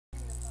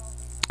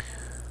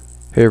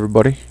Hey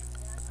everybody.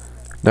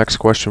 Next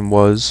question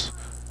was,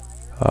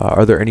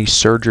 are there any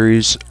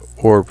surgeries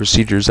or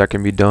procedures that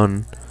can be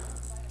done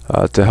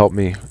to help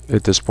me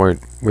at this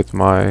point with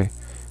my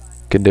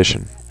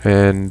condition?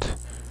 And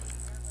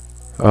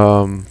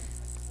I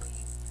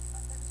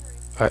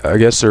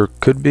guess there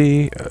could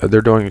be.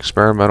 They're doing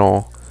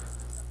experimental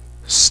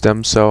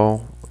stem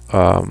cell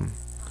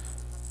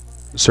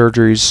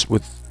surgeries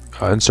with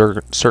in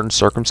certain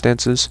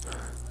circumstances,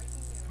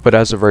 but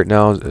as of right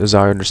now, as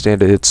I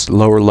understand it, it's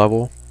lower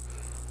level.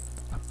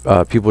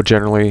 People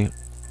generally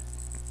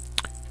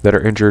that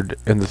are injured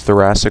in the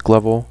thoracic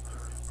level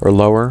or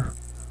lower,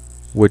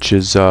 which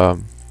is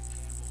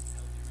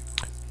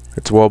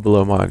it's well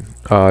below mine.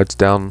 It's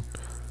down,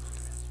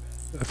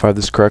 if I have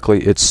this correctly,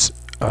 it's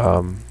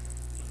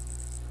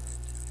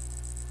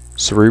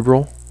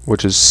cerebral,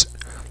 which is,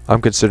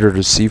 I'm considered a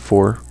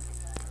C4.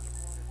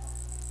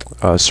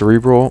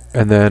 Cerebral,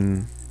 and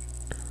then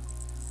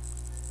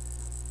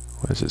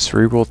what is it?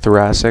 Cerebral,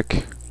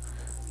 thoracic.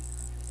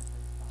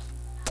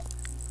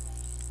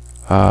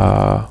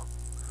 I'm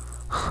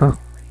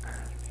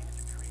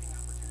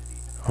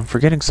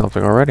forgetting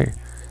something already.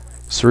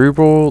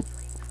 Cerebral.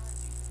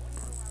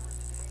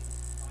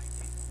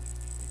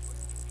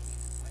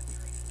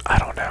 I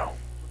don't know.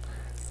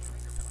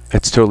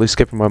 It's totally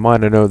skipping my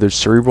mind. I know there's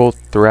cerebral,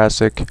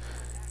 thoracic,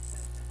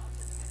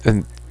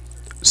 and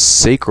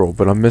sacral,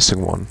 but I'm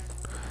missing one.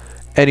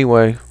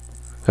 Anyway,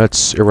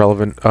 that's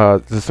irrelevant.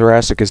 The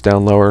thoracic is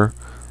down lower.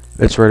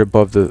 It's right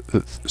above the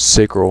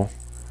sacral,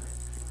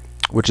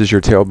 which is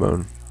your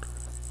tailbone.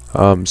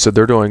 So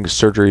they're doing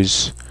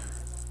surgeries,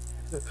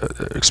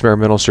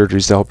 experimental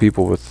surgeries to help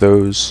people with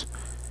those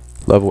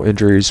level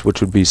injuries,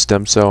 which would be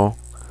stem cell,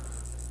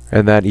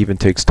 and that even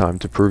takes time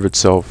to prove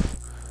itself,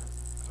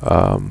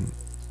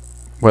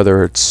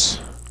 whether it's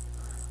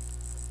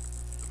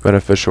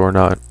beneficial or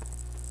not.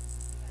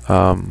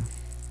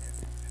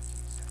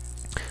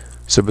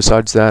 So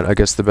besides that, I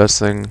guess the best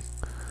thing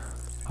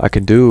I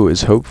can do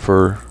is hope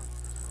for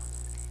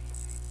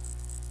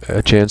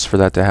a chance for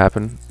that to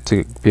happen,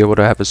 to be able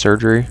to have a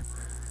surgery.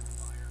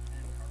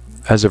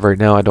 As of right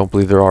now, I don't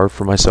believe there are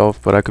for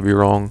myself, but I could be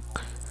wrong.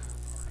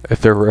 If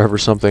there were ever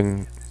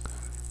something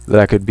that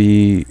I could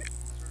be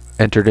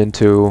entered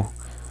into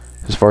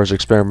as far as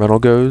experimental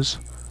goes,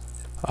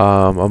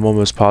 I'm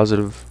almost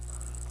positive.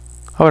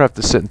 I would have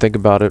to sit and think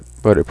about it,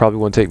 but it probably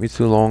wouldn't take me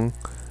too long.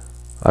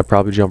 I'd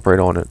probably jump right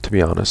on it, to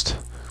be honest.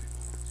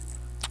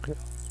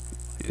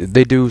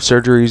 They do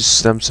surgeries,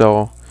 stem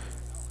cell,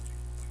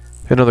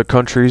 in other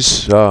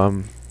countries.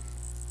 I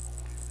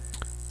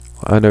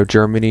know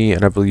Germany,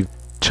 and I believe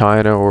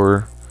China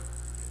or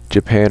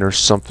Japan or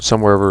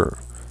somewhere over,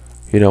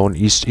 in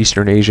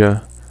Eastern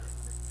Asia,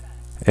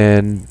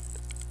 and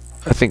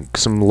I think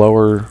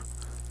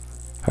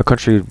a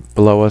country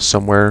below us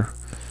somewhere.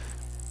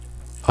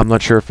 I'm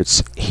not sure if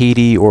it's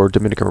Haiti or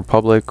Dominican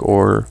Republic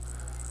or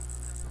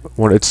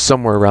when it's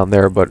somewhere around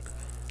there, but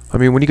I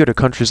mean, when you go to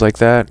countries like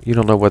that, you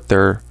don't know what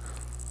their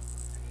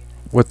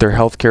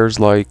healthcare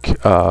is like,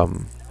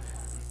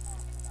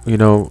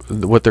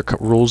 what their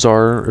rules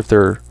are, if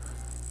their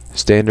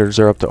standards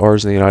are up to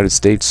ours in the United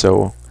States.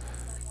 So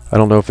I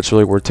don't know if it's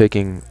really worth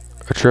taking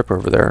a trip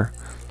over there.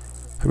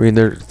 I mean,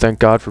 thank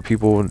God for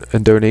people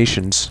and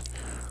donations.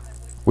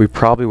 We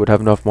probably would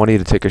have enough money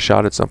to take a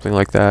shot at something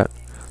like that,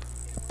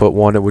 but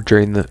one, it would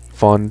drain the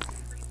fund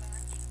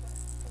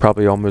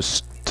probably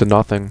almost to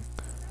nothing,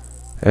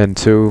 and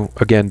two,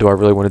 again, do I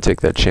really want to take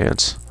that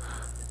chance?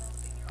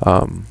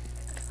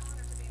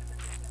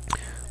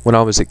 When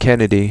I was at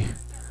Kennedy,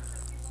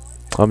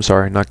 I'm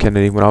sorry, not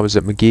Kennedy, when I was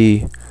at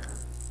McGee,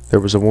 there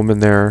was a woman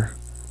there.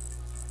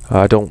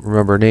 I don't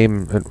remember her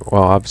name, and,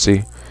 well,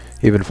 obviously,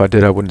 even if I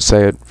did, I wouldn't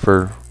say it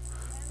for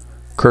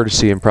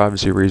courtesy and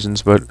privacy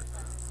reasons, but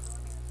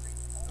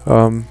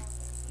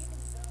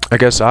I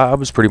guess I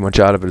was pretty much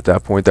out of it at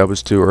that point. That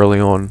was too early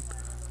on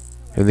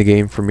in the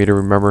game for me to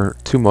remember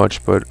too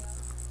much, but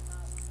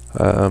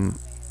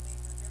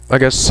I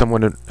guess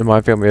someone in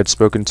my family had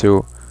spoken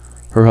to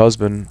her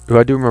husband, who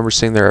I do remember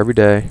seeing there every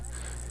day.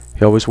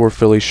 He always wore a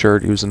Philly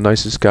shirt. He was the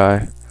nicest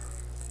guy.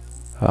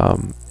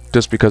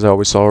 Just because I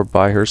always saw him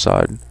by her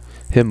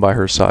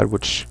side,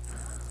 which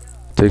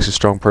takes a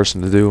strong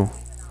person to do.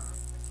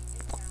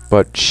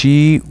 But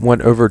she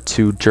went over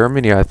to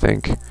Germany, I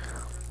think,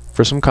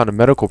 for some kind of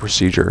medical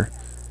procedure.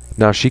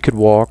 Now, she could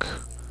walk,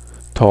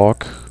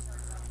 talk.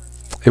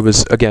 It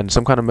was, again,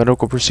 some kind of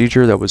medical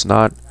procedure that was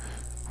not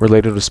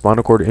related to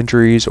spinal cord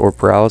injuries or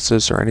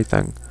paralysis or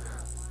anything.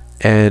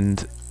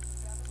 And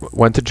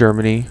went to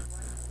Germany,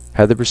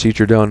 had the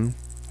procedure done,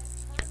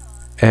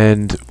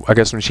 and I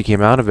guess when she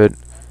came out of it,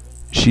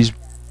 she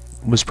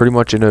was pretty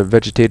much in a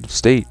vegetative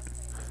state.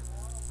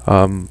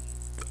 I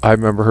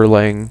remember her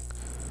laying,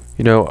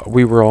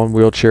 we were all in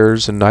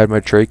wheelchairs, and I had my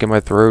trach in my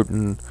throat,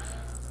 and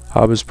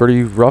I was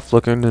pretty rough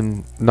looking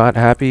and not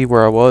happy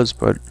where I was,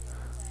 but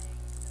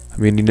I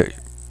mean,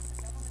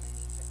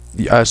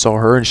 I saw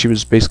her, and she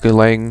was basically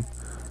laying,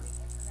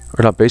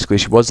 or not basically,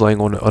 she was laying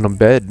on a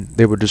bed.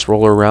 They would just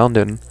roll her around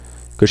in,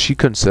 because she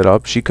couldn't sit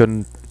up, she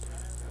couldn't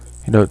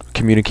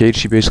communicate.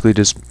 She basically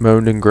just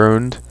moaned and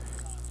groaned.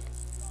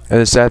 And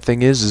the sad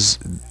thing is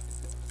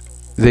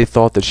they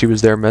thought that she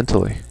was there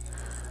mentally.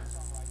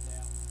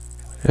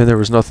 And there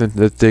was nothing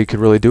that they could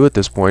really do at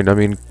this point. I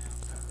mean,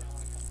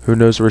 who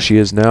knows where she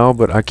is now,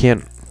 but I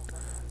can't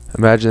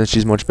imagine that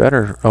she's much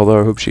better, although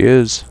I hope she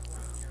is.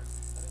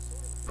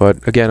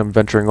 But again, I'm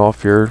venturing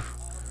off here.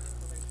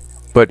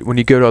 But when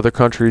you go to other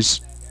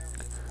countries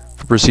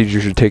for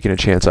procedures, you're taking a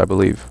chance, I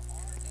believe.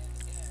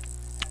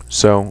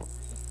 So,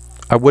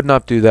 I would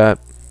not do that.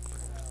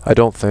 I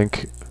don't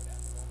think.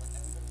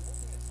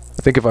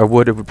 I think if I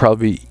would, it would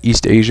probably be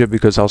East Asia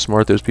because how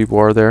smart those people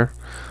are there.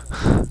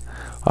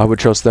 I would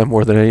trust them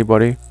more than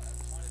anybody.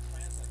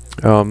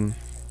 But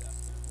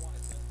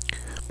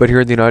here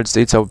in the United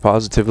States, I would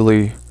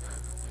positively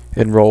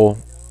enroll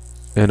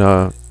in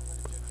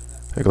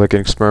like an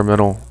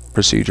experimental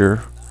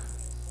procedure.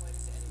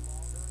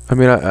 I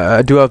mean,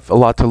 I do have a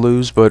lot to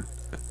lose, but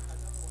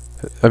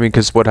I mean,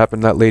 because what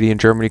happened to that lady in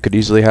Germany could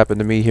easily happen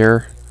to me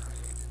here.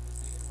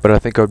 But I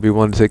think I would be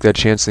willing to take that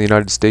chance in the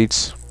United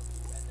States,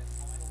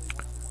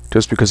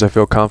 just because I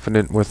feel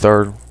confident with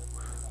our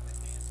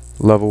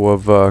level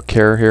of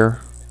care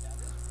here.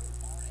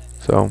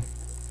 So,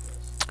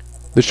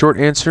 the short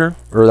answer,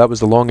 or that was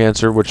the long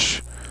answer,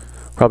 which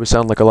probably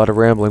sounded like a lot of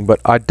rambling, but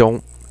I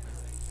don't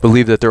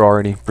believe that there are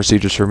any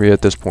procedures for me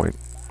at this point.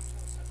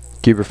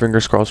 Keep your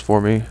fingers crossed for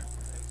me.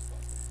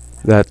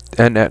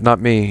 And not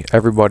me,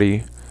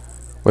 everybody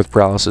with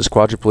paralysis,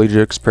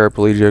 quadriplegics,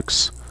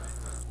 paraplegics,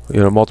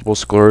 multiple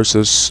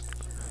sclerosis,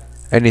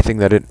 anything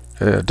that it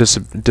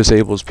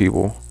disables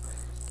people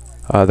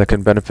that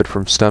can benefit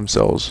from stem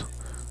cells.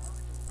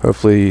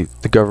 Hopefully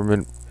the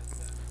government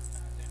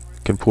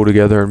can pull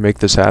together and make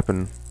this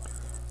happen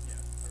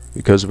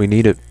because we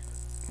need it.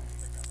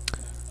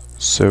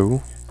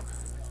 So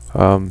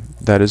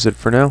that is it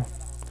for now.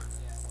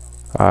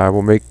 I have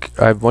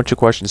a bunch of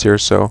questions here,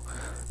 so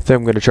I think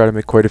I'm going to try to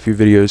make quite a few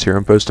videos here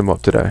and post them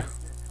up today.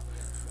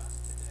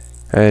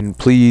 And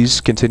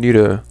please continue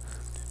to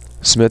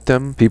submit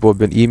them. People have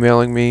been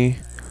emailing me,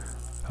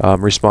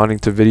 responding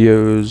to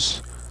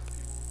videos,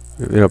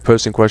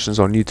 posting questions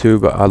on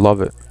YouTube. I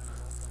love it.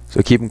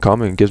 So keep them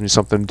coming. It gives me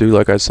something to do,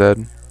 like I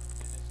said.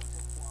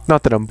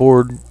 Not that I'm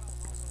bored.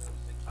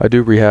 I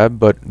do rehab,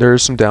 but there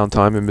is some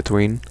downtime in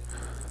between.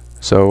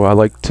 So I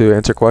like to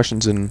answer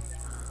questions and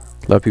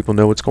let people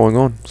know what's going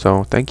on.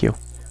 So thank you.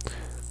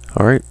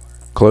 Alright.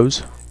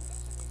 Close.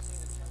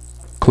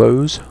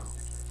 Close.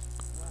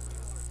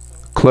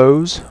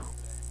 Close.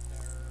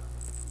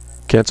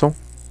 Cancel.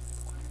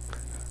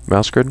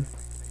 Mouse grid.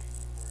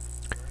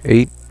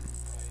 8,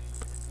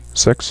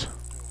 6,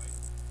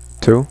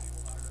 2,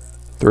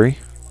 3.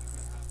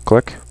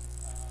 Click.